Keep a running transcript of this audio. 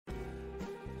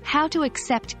How to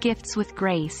accept gifts with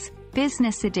grace,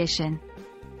 Business Edition.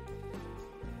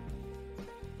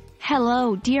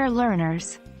 Hello, dear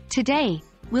learners. Today,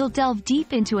 we'll delve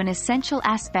deep into an essential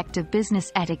aspect of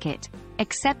business etiquette,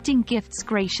 accepting gifts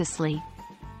graciously.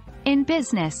 In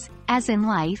business, as in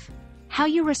life, how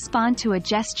you respond to a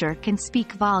gesture can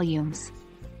speak volumes.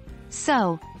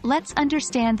 So, let's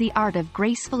understand the art of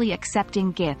gracefully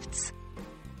accepting gifts.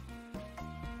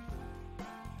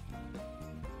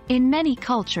 In many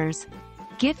cultures,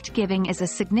 gift-giving is a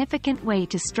significant way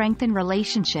to strengthen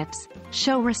relationships,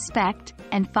 show respect,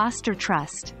 and foster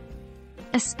trust.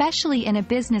 Especially in a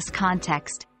business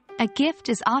context, a gift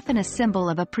is often a symbol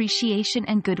of appreciation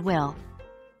and goodwill.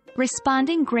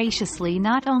 Responding graciously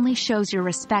not only shows your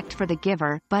respect for the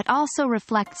giver but also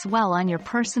reflects well on your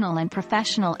personal and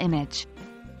professional image.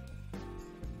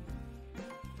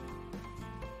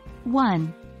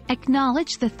 1.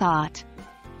 Acknowledge the thought.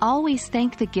 Always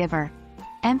thank the giver,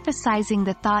 emphasizing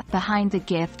the thought behind the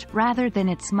gift rather than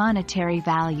its monetary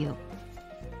value.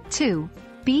 2.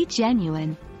 Be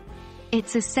genuine.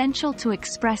 It's essential to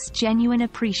express genuine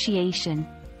appreciation.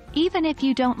 Even if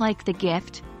you don't like the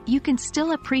gift, you can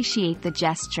still appreciate the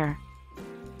gesture.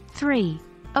 3.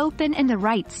 Open in the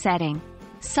right setting.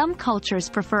 Some cultures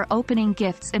prefer opening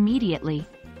gifts immediately,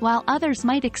 while others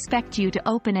might expect you to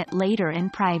open it later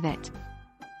in private.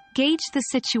 Gauge the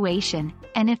situation,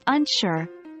 and if unsure,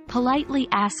 politely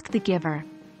ask the giver.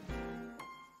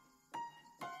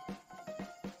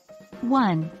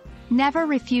 1. Never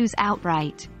refuse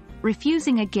outright.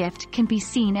 Refusing a gift can be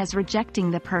seen as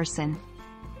rejecting the person.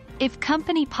 If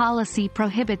company policy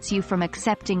prohibits you from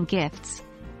accepting gifts,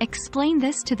 explain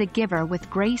this to the giver with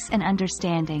grace and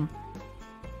understanding.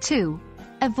 2.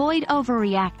 Avoid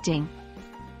overreacting.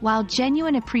 While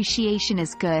genuine appreciation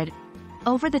is good,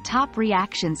 over-the-top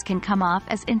reactions can come off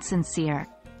as insincere.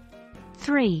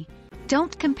 3.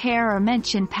 Don't compare or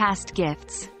mention past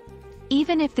gifts.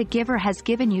 Even if the giver has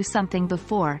given you something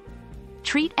before,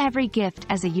 treat every gift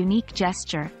as a unique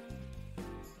gesture.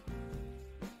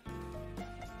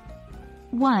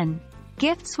 1.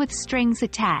 Gifts with strings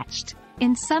attached.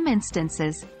 In some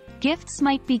instances, gifts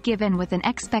might be given with an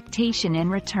expectation in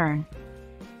return.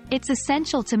 It's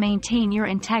essential to maintain your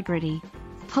integrity.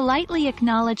 Politely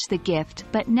acknowledge the gift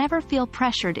but never feel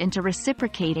pressured into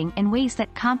reciprocating in ways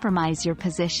that compromise your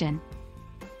position.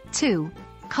 2.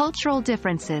 Cultural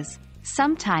differences.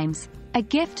 Sometimes, a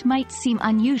gift might seem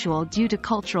unusual due to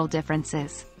cultural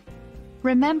differences.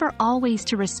 Remember always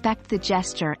to respect the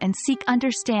gesture and seek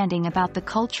understanding about the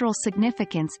cultural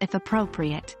significance if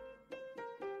appropriate.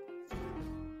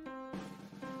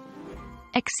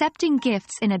 Accepting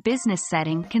gifts in a business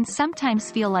setting can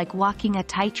sometimes feel like walking a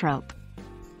tightrope.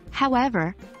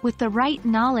 However, with the right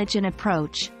knowledge and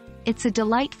approach, it's a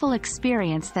delightful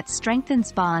experience that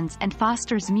strengthens bonds and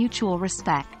fosters mutual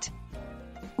respect.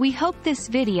 We hope this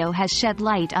video has shed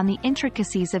light on the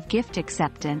intricacies of gift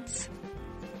acceptance.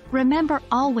 Remember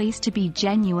always to be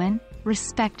genuine,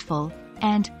 respectful,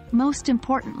 and, most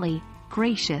importantly,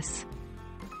 gracious.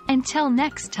 Until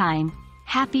next time,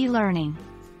 happy learning!